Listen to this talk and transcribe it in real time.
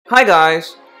Hi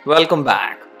guys, welcome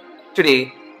back.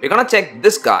 Today we're gonna check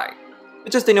this guy,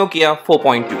 which is the Nokia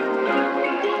 4.2.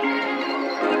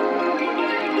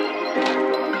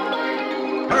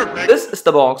 Perfect. This is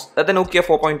the box that the Nokia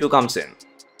 4.2 comes in.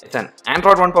 It's an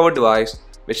Android One powered device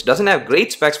which doesn't have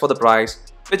great specs for the price,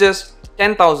 which is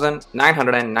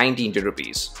 10,990 Indian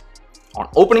rupees. On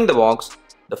opening the box,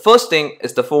 the first thing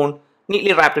is the phone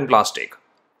neatly wrapped in plastic.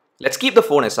 Let's keep the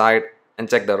phone aside and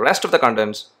check the rest of the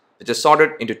contents, which is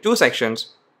sorted into two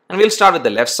sections, and we'll start with the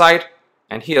left side.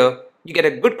 And here you get a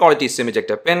good quality SIM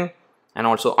ejector pin, and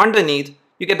also underneath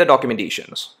you get the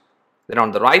documentations. Then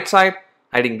on the right side,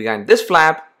 hiding behind this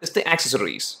flap, is the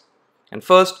accessories. And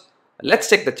first, let's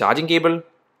check the charging cable,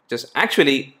 which is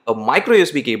actually a micro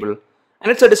USB cable,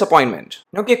 and it's a disappointment.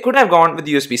 Nokia could have gone with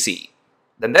USB-C.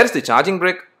 Then there's the charging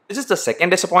brick, which is the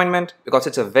second disappointment because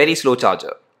it's a very slow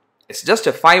charger. It's just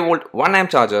a 5V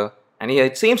 1A charger, and here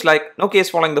it seems like Nokia is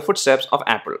following the footsteps of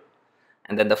Apple.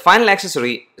 And then the final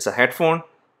accessory is a headphone,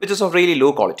 which is of really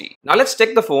low quality. Now let's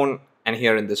check the phone, and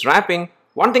here in this wrapping,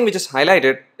 one thing which is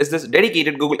highlighted is this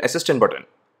dedicated Google Assistant button.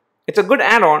 It's a good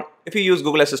add-on if you use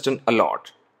Google Assistant a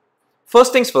lot.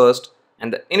 First things first,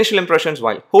 and the initial impressions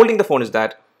while holding the phone is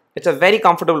that it's a very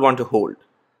comfortable one to hold.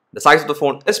 The size of the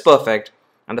phone is perfect,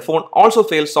 and the phone also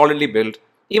feels solidly built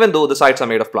even though the sides are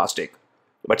made of plastic.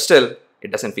 But still,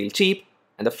 it doesn't feel cheap,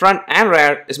 and the front and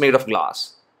rear is made of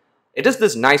glass. It is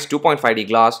this nice 2.5D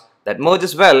glass that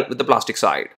merges well with the plastic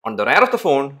side. On the rear of the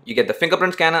phone, you get the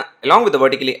fingerprint scanner along with the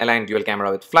vertically aligned dual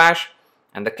camera with flash,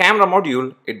 and the camera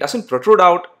module, it doesn't protrude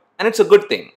out, and it's a good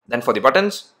thing. Then for the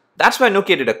buttons, that's where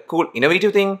Nokia did a cool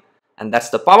innovative thing, and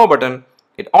that's the power button.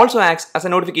 It also acts as a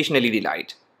notification LED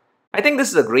light. I think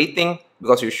this is a great thing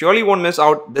because you surely won't miss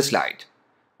out this light.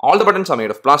 All the buttons are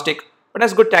made of plastic but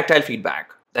has good tactile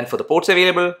feedback. Then for the ports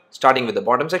available, starting with the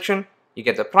bottom section, you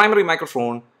get the primary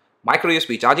microphone, micro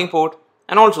USB charging port,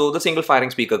 and also the single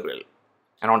firing speaker grill.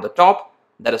 And on the top,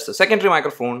 there is the secondary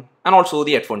microphone and also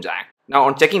the headphone jack. Now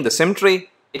on checking the SIM tray,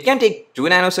 it can take 2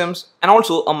 nano SIMs and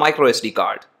also a micro SD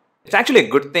card. It's actually a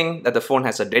good thing that the phone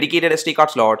has a dedicated SD card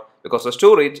slot because the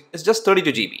storage is just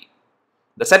 32 GB.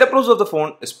 The setup process of the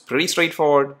phone is pretty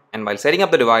straightforward, and while setting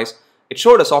up the device, it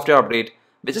showed a software update,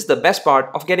 which is the best part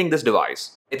of getting this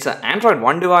device. It's an Android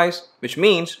One device, which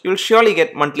means you'll surely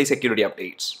get monthly security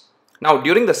updates. Now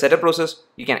during the setup process,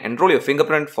 you can enroll your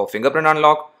fingerprint for fingerprint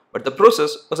unlock, but the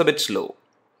process was a bit slow.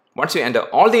 Once you enter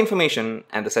all the information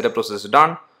and the setup process is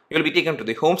done, you'll be taken to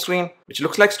the home screen, which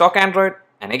looks like stock Android,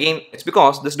 and again, it's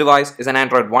because this device is an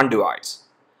Android One device.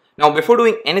 Now before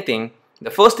doing anything, the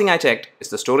first thing I checked is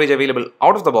the storage available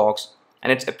out of the box,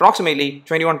 and it's approximately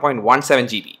 21.17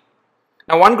 GB.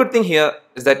 Now one good thing here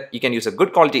is that you can use a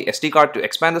good quality SD card to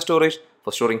expand the storage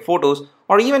for storing photos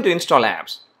or even to install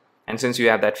apps. And since you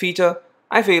have that feature,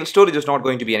 I feel storage is not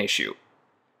going to be an issue.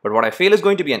 But what I feel is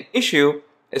going to be an issue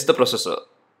is the processor.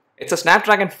 It's a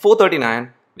Snapdragon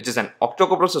 439, which is an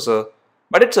octa-core processor,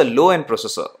 but it's a low-end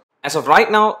processor. As of right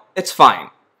now, it's fine.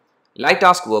 Light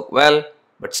tasks work well,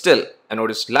 but still, I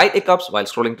noticed light hiccups while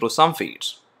scrolling through some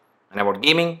feeds. And about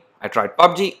gaming, I tried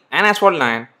PUBG and Asphalt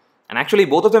 9, and actually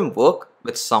both of them work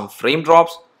with some frame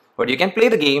drops, but you can play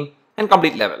the game and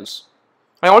complete levels.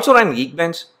 I also ran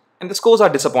Geekbench, and the scores are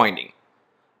disappointing.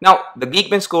 Now, the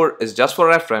Geekbench score is just for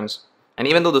reference, and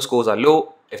even though the scores are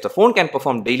low, if the phone can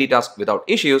perform daily tasks without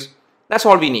issues, that's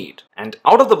all we need. And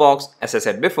out of the box, as I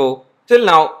said before, till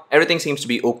now, everything seems to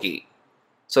be okay.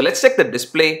 So let's check the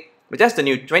display, which has the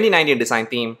new 2019 design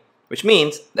theme, which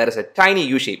means there is a tiny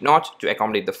U-shaped notch to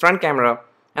accommodate the front camera,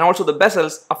 and also the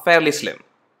bezels are fairly slim.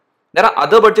 There are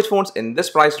other budget phones in this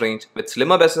price range with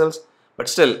slimmer bezels, but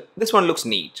still, this one looks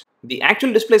neat. The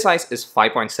actual display size is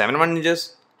 5.71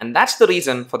 inches, and that's the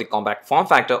reason for the compact form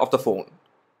factor of the phone.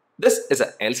 This is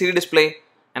an LCD display,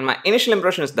 and my initial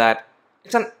impression is that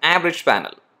it's an average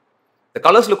panel. The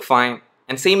colors look fine,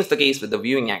 and same is the case with the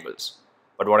viewing angles.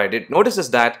 But what I did notice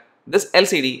is that this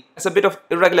LCD has a bit of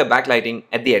irregular backlighting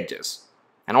at the edges,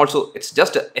 and also it's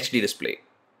just a HD display.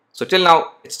 So till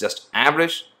now, it's just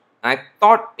average. And I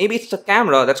thought maybe it's the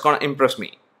camera that's gonna impress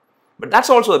me. But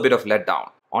that's also a bit of letdown.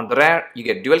 On the rear, you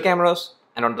get dual cameras,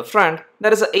 and on the front,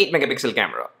 there is an 8 megapixel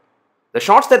camera. The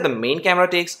shots that the main camera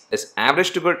takes is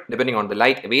average to good depending on the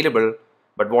light available,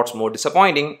 but what's more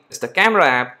disappointing is the camera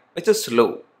app, which is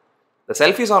slow. The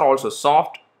selfies are also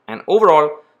soft, and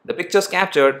overall, the pictures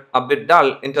captured are a bit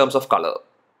dull in terms of color.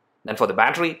 Then for the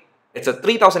battery, it's a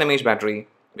 3000 mAh battery,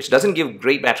 which doesn't give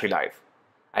great battery life.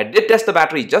 I did test the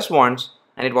battery just once,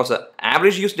 and it was an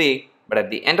average use day, but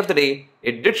at the end of the day,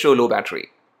 it did show low battery.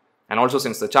 And also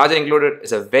since the charger included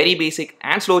is a very basic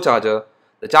and slow charger,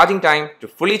 the charging time to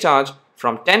fully charge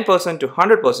from 10% to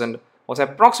 100% was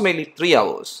approximately 3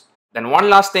 hours. Then one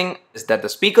last thing is that the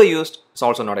speaker used is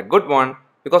also not a good one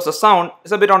because the sound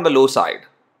is a bit on the low side.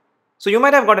 So you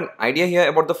might have got an idea here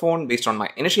about the phone based on my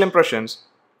initial impressions,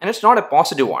 and it's not a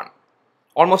positive one.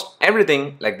 Almost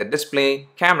everything like the display,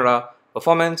 camera,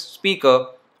 performance, speaker,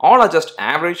 all are just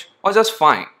average or just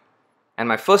fine. And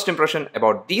my first impression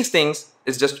about these things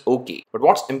is just okay. But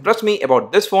what's impressed me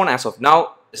about this phone as of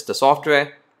now is the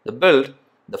software, the build,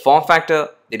 the form factor,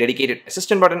 the dedicated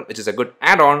assistant button, which is a good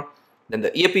add-on, then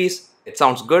the earpiece, it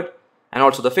sounds good, and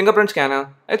also the fingerprint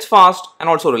scanner, it's fast and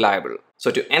also reliable.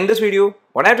 So to end this video,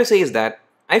 what I have to say is that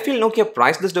I feel Nokia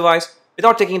priced this device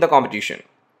without taking the competition.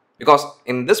 Because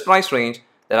in this price range,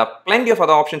 there are plenty of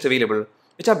other options available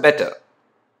which are better.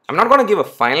 I'm not going to give a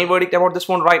final verdict about this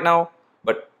phone right now,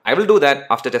 but I will do that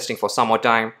after testing for some more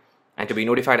time. And to be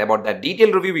notified about that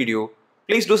detailed review video,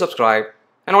 please do subscribe.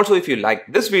 And also if you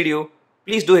like this video,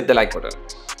 please do hit the like button.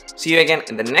 See you again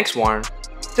in the next one.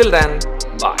 Till then,